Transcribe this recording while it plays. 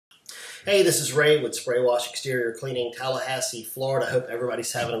Hey, this is Ray with Spray Wash Exterior Cleaning, Tallahassee, Florida. I hope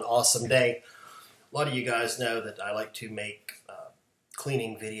everybody's having an awesome day. A lot of you guys know that I like to make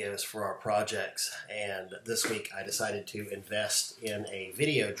cleaning videos for our projects, and this week I decided to invest in a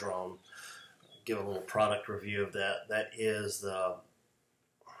video drone. Give a little product review of that. That is the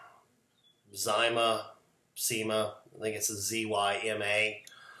Syma, I think it's a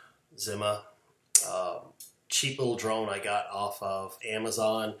Zyma, cheap little drone I got off of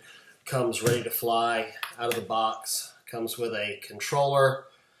Amazon. Comes ready to fly out of the box, comes with a controller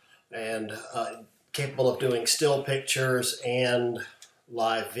and capable of doing still pictures and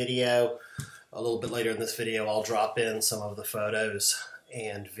live video. A little bit later in this video I'll drop in some of the photos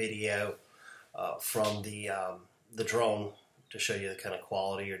and video from the drone to show you the kind of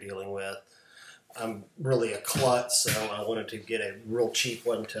quality you're dealing with. I'm really a klutz, so I wanted to get a real cheap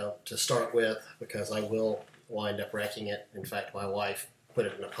one to start with, because I will wind up wrecking it. In fact, my wife put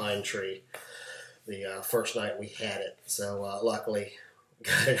it in a pine tree the first night we had it, so luckily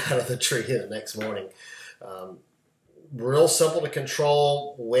got it out of the tree the next morning. Real simple to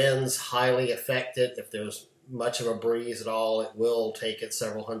control. Wind's highly affected. If there's much of a breeze at all, it will take it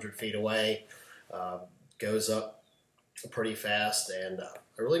several hundred feet away. Goes up pretty fast, and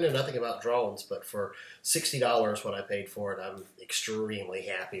I really know nothing about drones, but for $60 what I paid for it, I'm extremely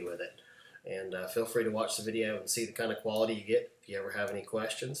happy with it. And feel free to watch the video and see the kind of quality you get. If you ever have any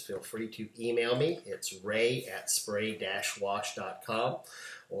questions, feel free to email me. It's ray@spray-wash.com,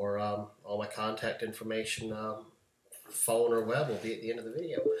 or all my contact information, phone or web, will be at the end of the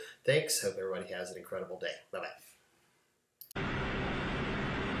video. Thanks. Hope everybody has an incredible day. Bye-bye.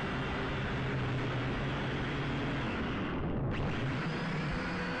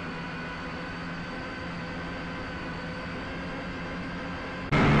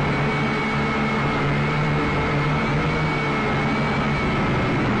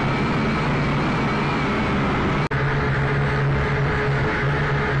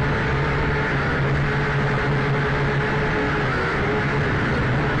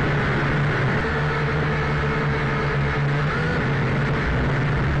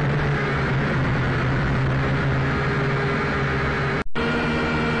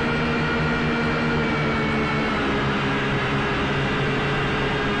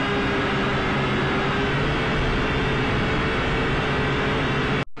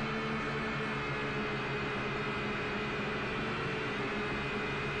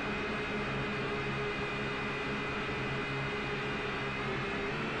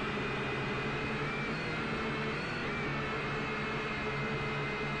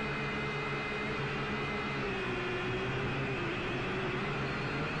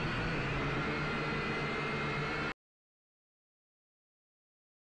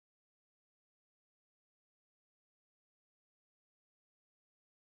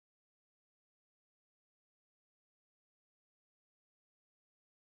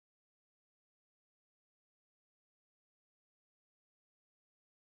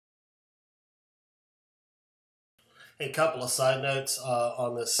 A couple of side notes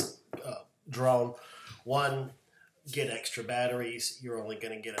on this drone. One, get extra batteries. You're only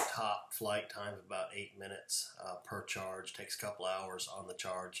going to get a top flight time of about 8 minutes per charge. Takes a couple hours on the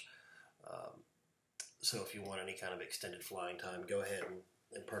charge. So if you want any kind of extended flying time, go ahead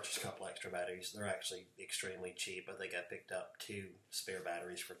and purchase a couple extra batteries. They're actually extremely cheap. I think I picked up 2 spare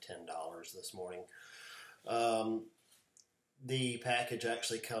batteries for $10 this morning. The package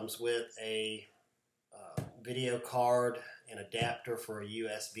actually comes with a video card, an adapter for a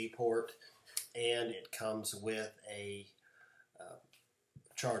USB port, and it comes with a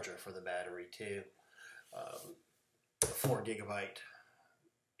charger for the battery too. A 4 gigabyte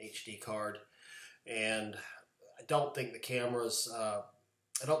HD card, and I don't think the camera is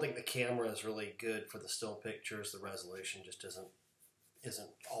really good for the still pictures. The resolution just isn't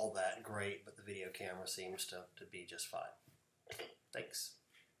all that great, but the video camera seems to be just fine. Thanks.